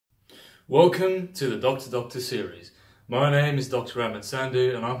Welcome to the Doctor series. My name is Dr. Raman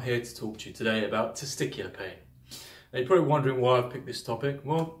Sandhu and I'm here to talk to you today about testicular pain. Now you're probably wondering why I've picked this topic.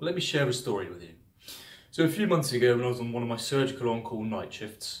 Well, let me share a story with you. So a few months ago when I was on one of my surgical on-call night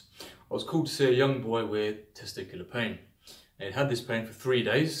shifts, I was called to see a young boy with testicular pain. And he'd had this pain for 3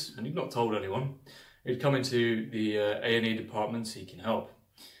 days and he'd not told anyone. He'd come into the A&E department seeking help.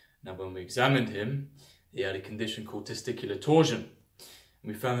 Now when we examined him, he had a condition called testicular torsion.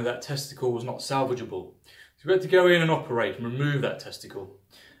 And we found that that testicle was not salvageable. So we had to go in and operate and remove that testicle.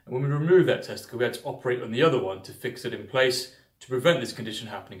 And when we removed that testicle, we had to operate on the other one to fix it in place to prevent this condition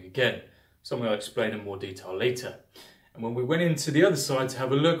happening again. Something I'll explain in more detail later. And when we went into the other side to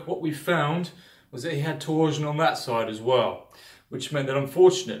have a look, what we found was that he had torsion on that side as well, which meant that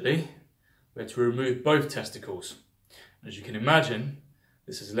unfortunately, we had to remove both testicles. And as you can imagine,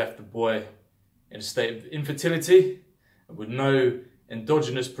 this has left the boy in a state of infertility and with no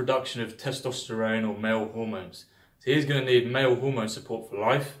endogenous production of testosterone or male hormones. So he's going to need male hormone support for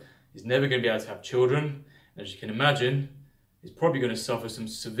life. He's never going to be able to have children. And as you can imagine, he's probably going to suffer some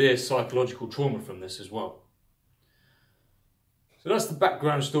severe psychological trauma from this as well. So that's the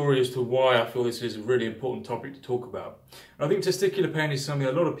background story as to why I feel this is a really important topic to talk about. And I think testicular pain is something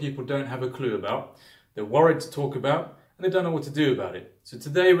a lot of people don't have a clue about. They're worried to talk about and they don't know what to do about it. So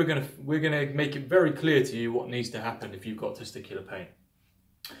today we're going to make it very clear to you what needs to happen if you've got testicular pain.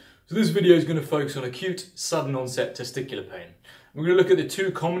 So this video is going to focus on acute sudden onset testicular pain. We're going to look at the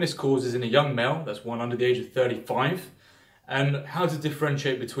two commonest causes in a young male, that's one under the age of 35, and how to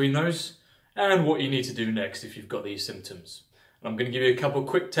differentiate between those and what you need to do next if you've got these symptoms. And I'm going to give you a couple of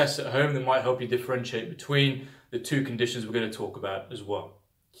quick tests at home that might help you differentiate between the two conditions we're going to talk about as well.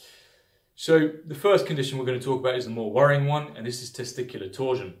 So the first condition we're going to talk about is the more worrying one, and this is testicular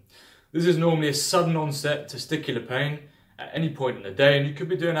torsion. This is normally a sudden onset testicular pain at any point in the day, and you could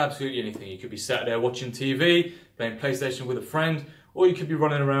be doing absolutely anything. You could be sat there watching TV, playing PlayStation with a friend, or you could be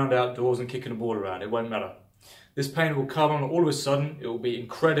running around outdoors and kicking a ball around. It won't matter. This pain will come on all of a sudden. It will be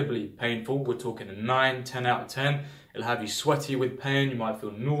incredibly painful. We're talking a 9, 10 out of 10. It'll have you sweaty with pain. You might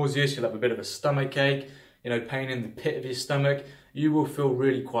feel nauseous. You'll have a bit of a stomach ache, pain in the pit of your stomach. You will feel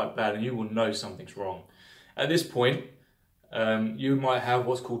really quite bad and you will know something's wrong. At this point, you might have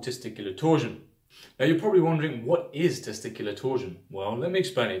what's called testicular torsion. Now you're probably wondering, what is testicular torsion? Well, let me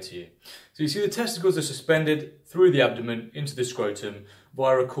explain it to you. So you see the testicles are suspended through the abdomen into the scrotum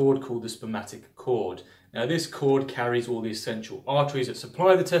via a cord called the spermatic cord. Now this cord carries all the essential arteries that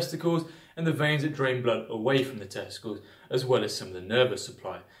supply the testicles and the veins that drain blood away from the testicles, as well as some of the nervous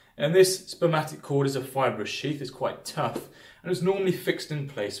supply. And this spermatic cord is a fibrous sheath, it's quite tough, and it's normally fixed in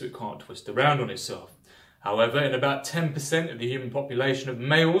place so it can't twist around on itself. However, in about 10% of the human population of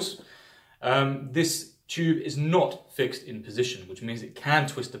males, this tube is not fixed in position, which means it can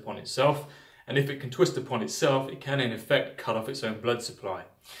twist upon itself, and if it can twist upon itself, it can in effect cut off its own blood supply.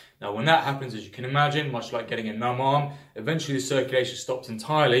 Now when that happens, as you can imagine, much like getting a numb arm, eventually the circulation stops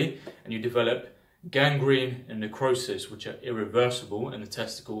entirely and you develop gangrene and necrosis, which are irreversible, and the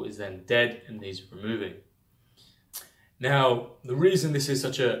testicle is then dead and needs removing. Now, the reason this is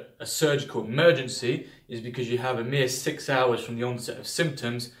such a surgical emergency is because you have a mere 6 hours from the onset of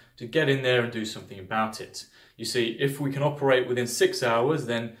symptoms to get in there and do something about it. You see, if we can operate within 6 hours,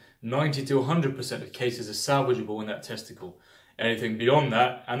 then 90 to 100% of cases are salvageable in that testicle. Anything beyond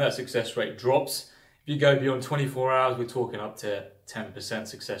that, and that success rate drops. If you go beyond 24 hours, we're talking up to 10%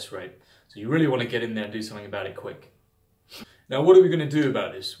 success rate. So you really want to get in there and do something about it quick. Now, what are we going to do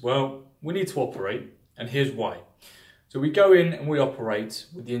about this? Well, we need to operate, and here's why. So we go in and we operate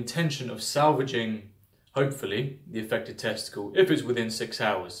with the intention of salvaging, hopefully, the affected testicle if it's within 6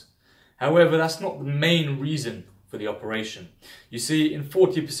 hours. However, that's not the main reason for the operation. You see, in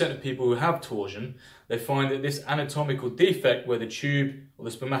 40% of people who have torsion, they find that this anatomical defect where the tube or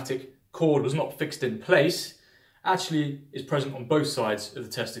the spermatic cord was not fixed in place actually is present on both sides of the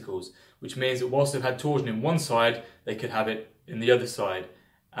testicles, which means that whilst they've had torsion in one side, they could have it in the other side.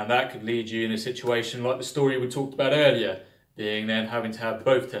 And that could lead you in a situation like the story we talked about earlier, being then having to have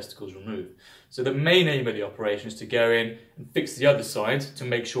both testicles removed. So the main aim of the operation is to go in and fix the other side to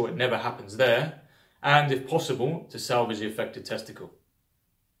make sure it never happens there, and if possible, to salvage the affected testicle.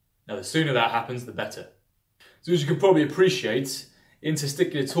 Now the sooner that happens, the better. So as you can probably appreciate, in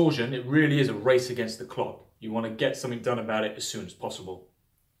testicular torsion, it really is a race against the clock. You want to get something done about it as soon as possible.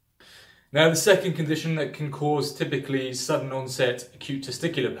 Now the second condition that can cause typically sudden onset acute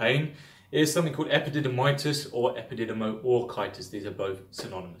testicular pain is something called epididymitis or epididymoorchitis. These are both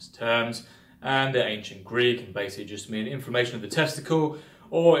synonymous terms and they're ancient Greek and basically just mean inflammation of the testicle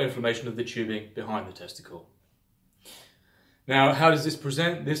or inflammation of the tubing behind the testicle. Now, how does this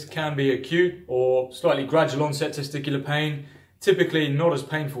present? This can be acute or slightly gradual onset testicular pain, typically not as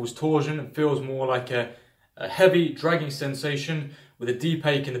painful as torsion and feels more like a heavy dragging sensation with a deep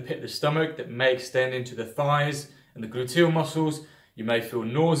ache in the pit of the stomach that may extend into the thighs and the gluteal muscles. You may feel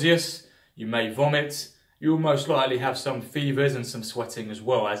nauseous, you may vomit, you'll most likely have some fevers and some sweating as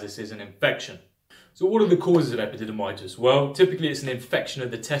well, as this is an infection. So what are the causes of epididymitis? Well, typically it's an infection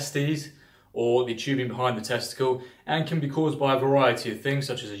of the testes or the tubing behind the testicle, and can be caused by a variety of things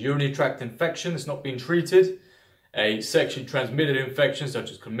such as a urinary tract infection that's not been treated, a sexually transmitted infection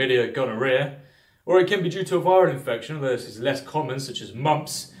such as chlamydia, gonorrhea, or it can be due to a viral infection, although this is less common, such as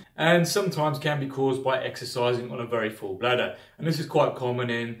mumps, and sometimes can be caused by exercising on a very full bladder, and this is quite common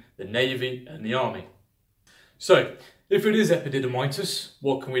in the Navy and the Army. So, if it is epididymitis,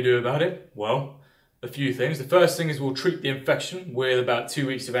 what can we do about it? Well, a few things. The first thing is we'll treat the infection with about 2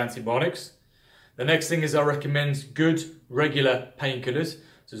 weeks of antibiotics. The next thing is I recommend good, regular painkillers.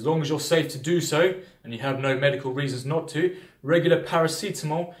 So as long as you're safe to do so, and you have no medical reasons not to, regular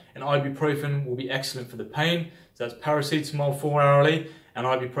paracetamol and ibuprofen will be excellent for the pain. So that's paracetamol 4 hourly and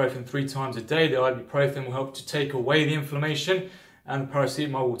ibuprofen 3 times a day. The ibuprofen will help to take away the inflammation, and the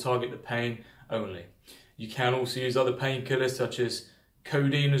paracetamol will target the pain only. You can also use other painkillers such as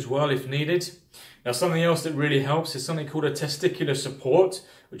codeine as well if needed. Now, something else that really helps is something called a testicular support,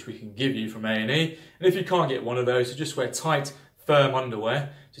 which we can give you from A&E. And if you can't get one of those, so just wear tight, firm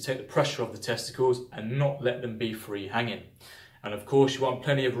underwear to take the pressure off the testicles and not let them be free hanging. And of course, you want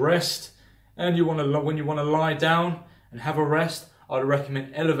plenty of rest. And when you want to lie down and have a rest, I'd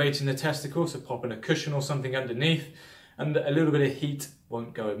recommend elevating the testicles, so popping a cushion or something underneath, and a little bit of heat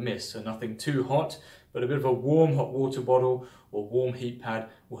won't go amiss. So nothing too hot, but a bit of a warm hot water bottle or warm heat pad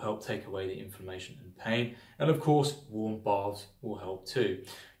will help take away the inflammation and pain. And of course, warm baths will help too.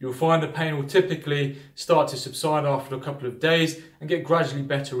 You'll find the pain will typically start to subside after a couple of days and get gradually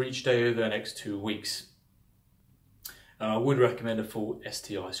better each day over the next 2 weeks. And I would recommend a full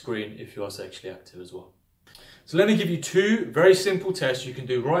STI screen if you are sexually active as well. So let me give you 2 very simple tests you can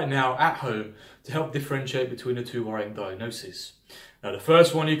do right now at home to help differentiate between the 2 worrying diagnoses. Now, the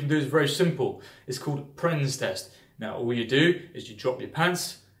first one you can do is very simple. It's called Pren's test. Now, all you do is you drop your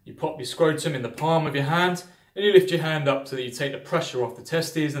pants, you pop your scrotum in the palm of your hand, and you lift your hand up so that you take the pressure off the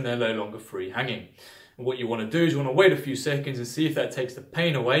testes and they're no longer free hanging. And what you want to do is you want to wait a few seconds and see if that takes the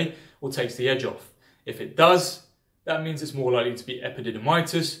pain away or takes the edge off. If it does, that means it's more likely to be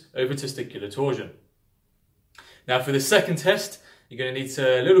epididymitis over testicular torsion. Now, for the second test, you're going to need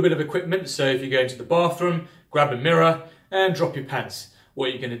a little bit of equipment. So if you go into the bathroom, grab a mirror and drop your pants.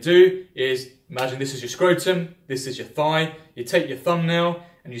 What you're going to do is, imagine this is your scrotum, this is your thigh. You take your thumbnail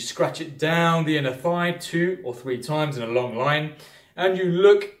and you scratch it down the inner thigh 2 or 3 times in a long line, and you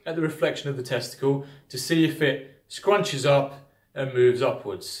look at the reflection of the testicle to see if it scrunches up and moves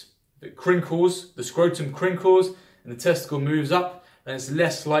upwards. If it crinkles, the scrotum crinkles and the testicle moves up, then it's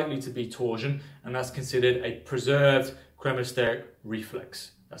less likely to be torsion, and that's considered a preserved cremasteric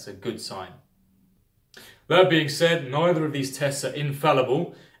reflex. That's a good sign. That being said, neither of these tests are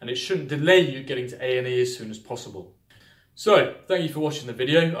infallible, and it shouldn't delay you getting to A&E as soon as possible. So, thank you for watching the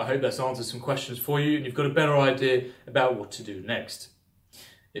video. I hope that's answered some questions for you and you've got a better idea about what to do next.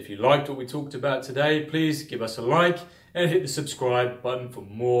 If you liked what we talked about today, please give us a like and hit the subscribe button for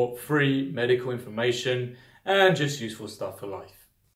more free medical information and just useful stuff for life.